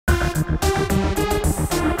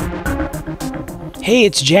Hey,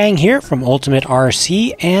 it's Jang here from Ultimate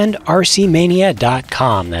RC and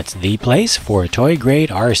RCmania.com. That's the place for toy-grade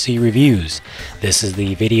RC reviews. This is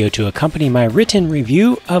the video to accompany my written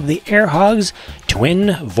review of the Air Hogs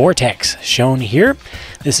Twin Vortex, shown here.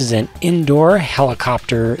 This is an indoor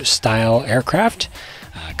helicopter-style aircraft.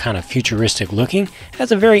 Kind of futuristic looking. It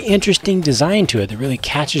has a very interesting design to it that really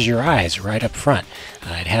catches your eyes right up front.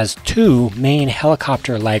 It has two main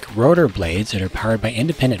helicopter-like rotor blades that are powered by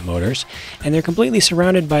independent motors, and they're completely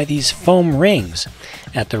surrounded by these foam rings.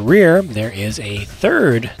 At the rear, there is a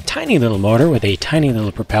third tiny little motor with a tiny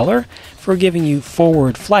little propeller for giving you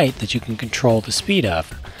forward flight that you can control the speed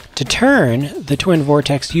of. To turn, the Twin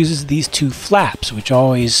Vortex uses these two flaps, which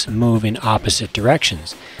always move in opposite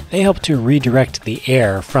directions. They help to redirect the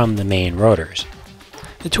air from the main rotors.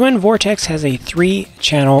 The Twin Vortex has a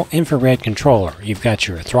 3-channel infrared controller. You've got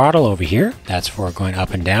your throttle over here, that's for going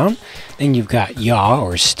up and down. Then you've got yaw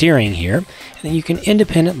or steering here, and then you can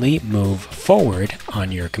independently move forward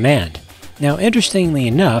on your command. Now, interestingly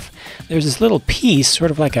enough, there's this little piece, sort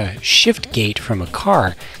of like a shift gate from a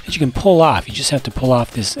car, that you can pull off. You just have to pull off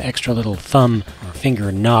this extra little thumb or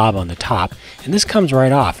finger knob on the top, and this comes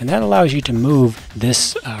right off, and that allows you to move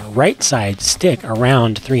this right side stick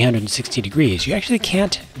around 360 degrees. You actually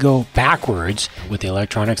can't go backwards with the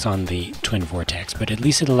electronics on the Twin Vortex, but at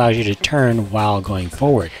least it allows you to turn while going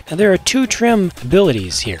forward. Now, there are two trim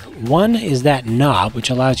abilities here. One is that knob, which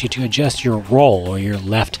allows you to adjust your roll or your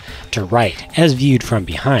left to right. As viewed from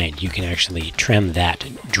behind, you can actually trim that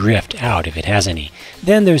drift out if it has any.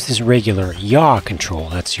 Then there's this regular yaw control,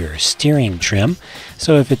 that's your steering trim.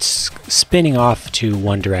 So if it's spinning off to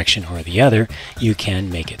one direction or the other, you can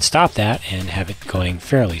make it stop that and have it going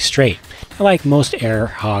fairly straight. Now, like most Air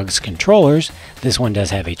Hogs controllers, this one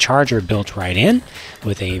does have a charger built right in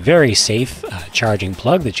with a very safe charging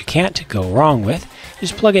plug that you can't go wrong with.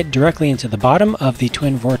 Just plug it directly into the bottom of the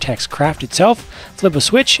Twin Vortex craft itself, flip a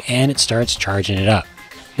switch, and it starts charging it up.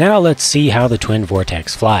 Now let's see how the Twin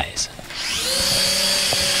Vortex flies.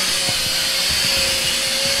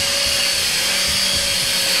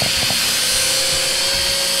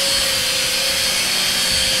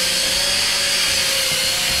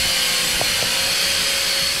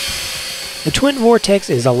 The Twin Vortex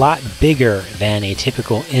is a lot bigger than a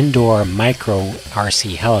typical indoor micro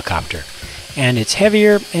RC helicopter, and it's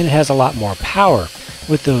heavier and it has a lot more power.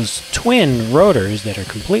 With those twin rotors that are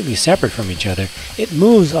completely separate from each other, it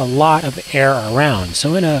moves a lot of air around.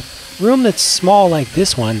 So in a room that's small like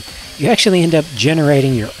this one, you actually end up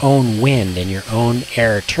generating your own wind and your own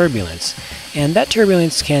air turbulence. And that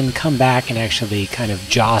turbulence can come back and actually kind of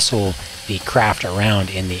jostle the craft around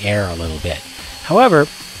in the air a little bit. However,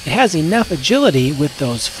 it has enough agility with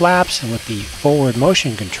those flaps and with the forward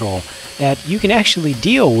motion control that you can actually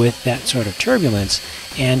deal with that sort of turbulence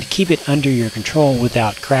and keep it under your control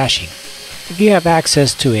without crashing. If you have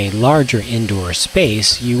access to a larger indoor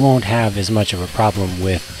space, you won't have as much of a problem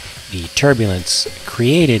with the turbulence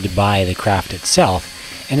created by the craft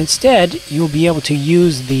itself, and instead you'll be able to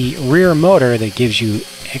use the rear motor that gives you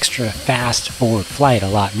extra fast forward flight a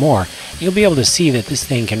lot more. You'll be able to see that this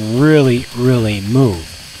thing can really move.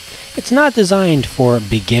 It's not designed for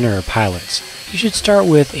beginner pilots. You should start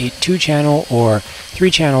with a 2-channel or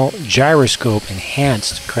 3-channel gyroscope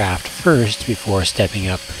enhanced craft first before stepping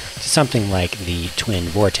up to something like the Twin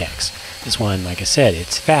Vortex. This one, like I said,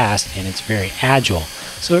 it's fast and it's very agile,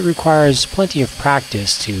 so it requires plenty of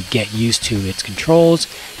practice to get used to its controls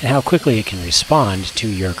and how quickly it can respond to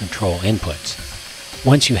your control inputs.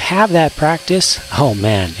 Once you have that practice, oh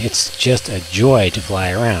man, it's just a joy to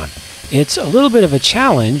fly around. It's a little bit of a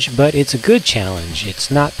challenge, but it's a good challenge.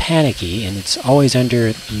 It's not panicky, and it's always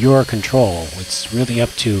under your control. It's really up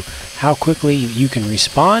to how quickly you can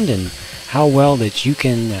respond and how well that you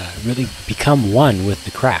can really become one with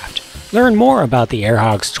the craft. Learn more about the Air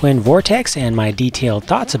Hogs Twin Vortex and my detailed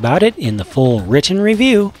thoughts about it in the full written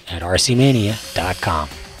review at RCmania.com.